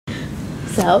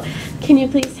So, can you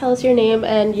please tell us your name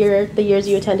and the years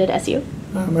you attended SU?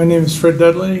 My name is Fred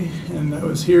Dudley, and I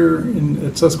was here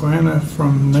at Susquehanna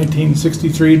from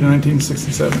 1963 to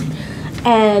 1967.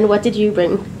 And what did you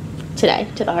bring today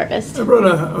to the harvest? I brought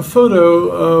a photo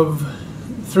of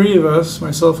three of us,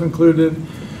 myself included,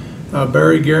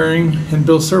 Barry Gehring and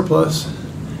Bill Surplus,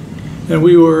 and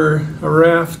we were a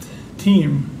raft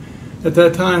team. At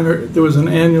that time, there was an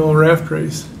annual raft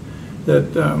race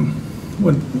that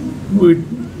when we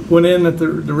went in at the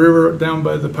river down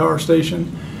by the power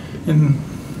station and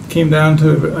came down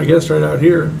to, I guess, right out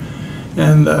here,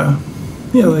 and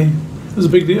it was a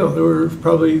big deal. There were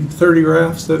probably 30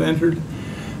 rafts that entered.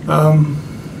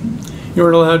 You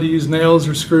weren't allowed to use nails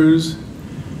or screws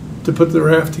to put the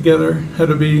raft together. Had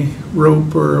to be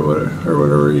rope or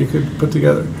whatever you could put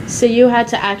together. So you had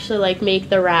to actually like make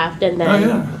the raft and then. Oh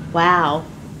yeah. Wow.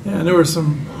 Yeah, and there were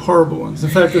some horrible ones. In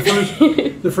fact,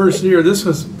 the first year, this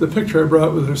was the picture I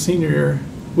brought was our senior year.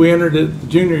 We entered it the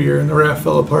junior year, and the raft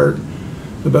fell apart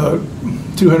about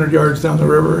 200 yards down the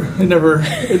river. We never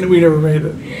made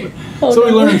it. Oh, so we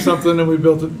no. learned something, and we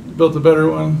built a better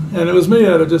one. And it was made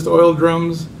out of just oil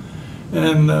drums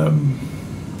and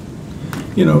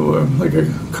like a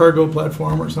cargo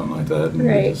platform or something like that. And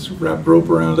right. we just wrapped rope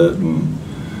around it, and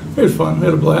it was fun. We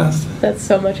had a blast. That's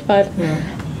so much fun.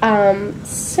 Yeah.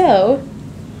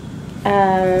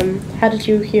 How did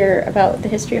you hear about the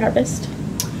History Harvest?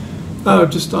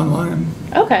 Just online.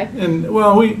 Okay. And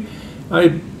well,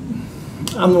 I'm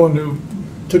the one who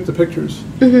took the pictures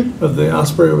of the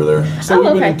osprey over there. So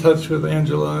we've been in touch with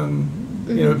Angela, and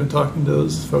we've been talking to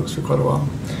those folks for quite a while.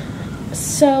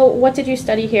 So, what did you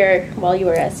study here while you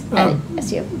were at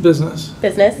SU? Business.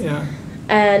 Business. Yeah.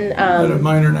 And I had a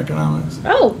minor in economics.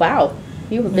 Oh wow,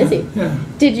 you were busy. Yeah.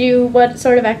 What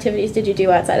sort of activities did you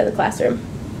do outside of the classroom?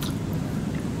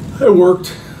 I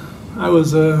worked. I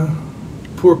was a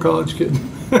poor college kid.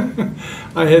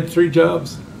 I had 3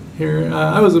 jobs here.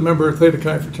 I was a member of Theta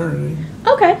Chi fraternity.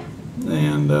 Okay.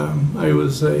 And I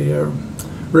was a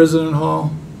resident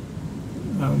hall.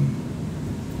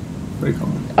 What do you call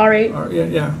it? All right.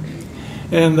 Yeah.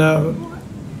 And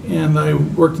I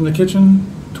worked in the kitchen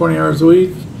 20 hours a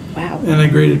week. Wow. And I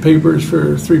graded papers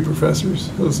for 3 professors.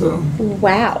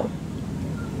 Wow.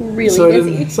 Really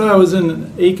busy. So I was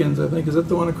in Aikens, I think. Is that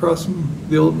the one across from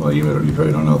the old? Well, you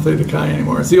probably don't know Theta Chi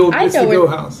anymore. It's the old. It's the Go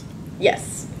House.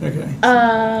 Yes. Okay.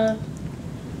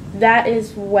 That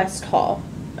is West Hall,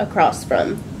 across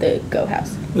from the Go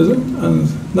House. Is it?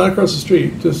 Not across the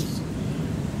street, just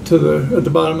at the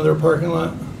bottom of their parking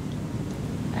lot.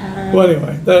 Well,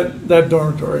 anyway, that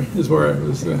dormitory is where I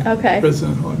was the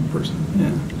resident hall person.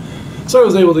 Yeah. So I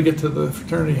was able to get to the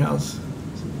fraternity house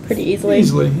pretty easily.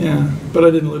 Easily, yeah. But I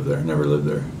didn't live there. Never lived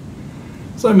there.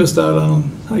 So I missed out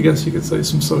on, I guess you could say,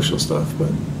 some social stuff,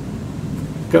 but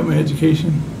got my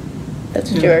education.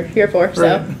 That's what you're here for.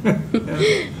 So.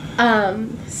 Yeah.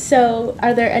 So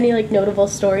are there any notable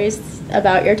stories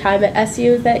about your time at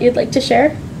SU that you'd like to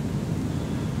share?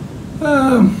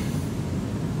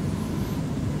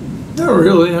 Not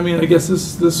really. I mean, I guess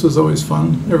this was always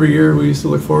fun. Every year we used to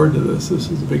look forward to this. This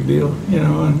was a big deal,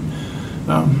 and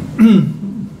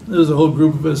there was a whole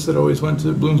group of us that always went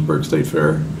to Bloomsburg State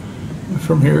Fair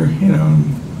from here,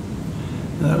 and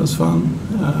that was fun.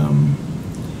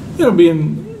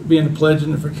 Being a pledge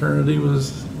in the fraternity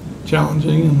was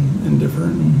challenging and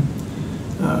different. And,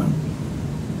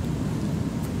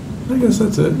 I guess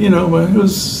that's it. But it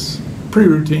was pretty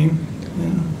routine.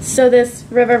 Yeah. So this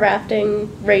river rafting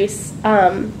race,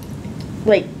 were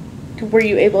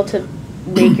you able to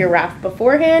make your raft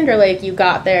beforehand, or you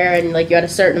got there and you had a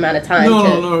certain amount of time?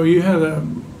 No. You had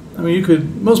you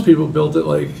could. Most people built it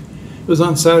it was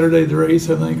on Saturday the race,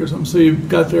 I think, or something. So you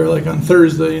got there on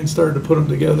Thursday and started to put them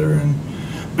together and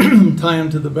tie them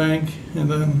to the bank, and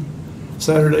then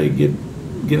Saturday get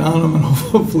on them and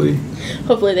hopefully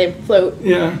they float.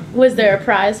 Yeah. Was there a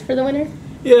prize for the winner?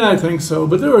 Yeah, I think so.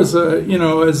 But there was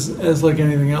as like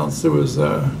anything else, there was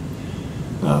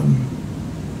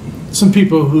some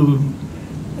people who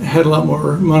had a lot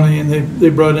more money, and they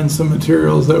brought in some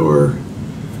materials that were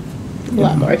a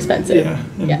lot more expensive. Yeah,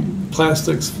 and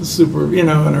plastics super, and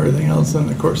everything else. And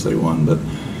of course they won, but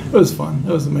it was fun.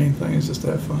 That was the main thing, is just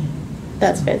to have fun.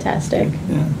 That's fantastic.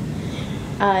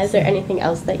 Yeah. Is there anything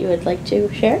else that you would like to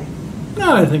share?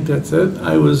 No, I think that's it.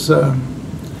 I was, at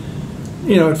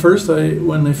first,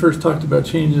 when they first talked about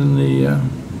changing the,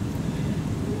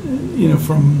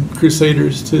 from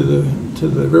Crusaders to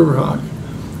the Riverhawk,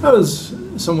 I was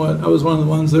one of the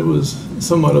ones that was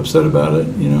somewhat upset about it,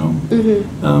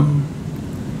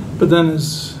 but then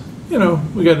as,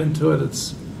 we got into it,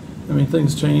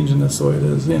 things change, and that's the way it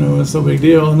is, it's no big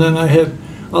deal. And then I had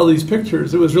all these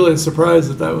pictures, it was really a surprise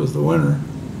that that was the winner.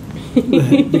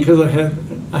 Because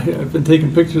I've been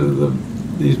taking pictures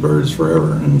of these birds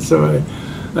forever, and so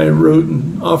I wrote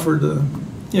and offered to,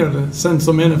 to send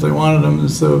some in if they wanted them.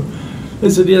 And so they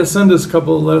said, yeah, send us a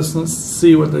couple of lists and let's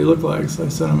see what they look like. So I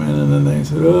sent them in, and then they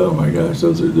said, oh my gosh,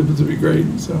 those would be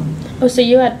great. So. Oh, so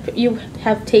you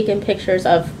have taken pictures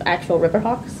of actual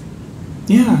riverhawks?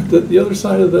 Yeah, the other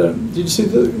side of the. Did you see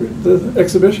the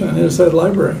exhibition on the other side of the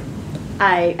library?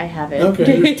 I haven't.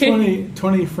 Okay, there's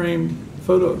 20 framed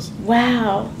photos.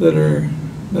 Wow.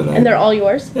 And they're all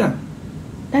yours? Yeah.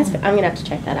 I'm gonna have to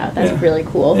check that out. That's really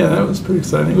cool. Yeah, that was pretty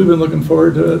exciting. We've been looking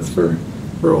forward to it for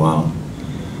a while.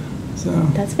 So.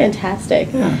 That's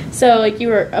fantastic. Yeah. So like you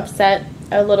were upset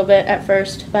a little bit at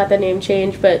first about the name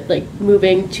change, but like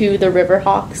moving to the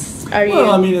Riverhawks,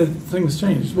 Well, I mean, things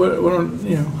changed.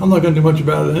 I'm not going to do much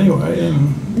about it anyway.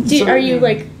 And are you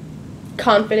like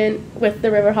confident with the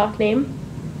Riverhawk name?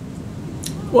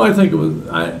 Well, I think it was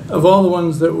of all the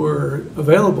ones that were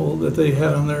available that they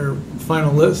had on their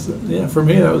final list. Yeah, for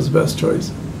me that was the best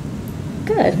choice.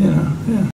 Good. Yeah.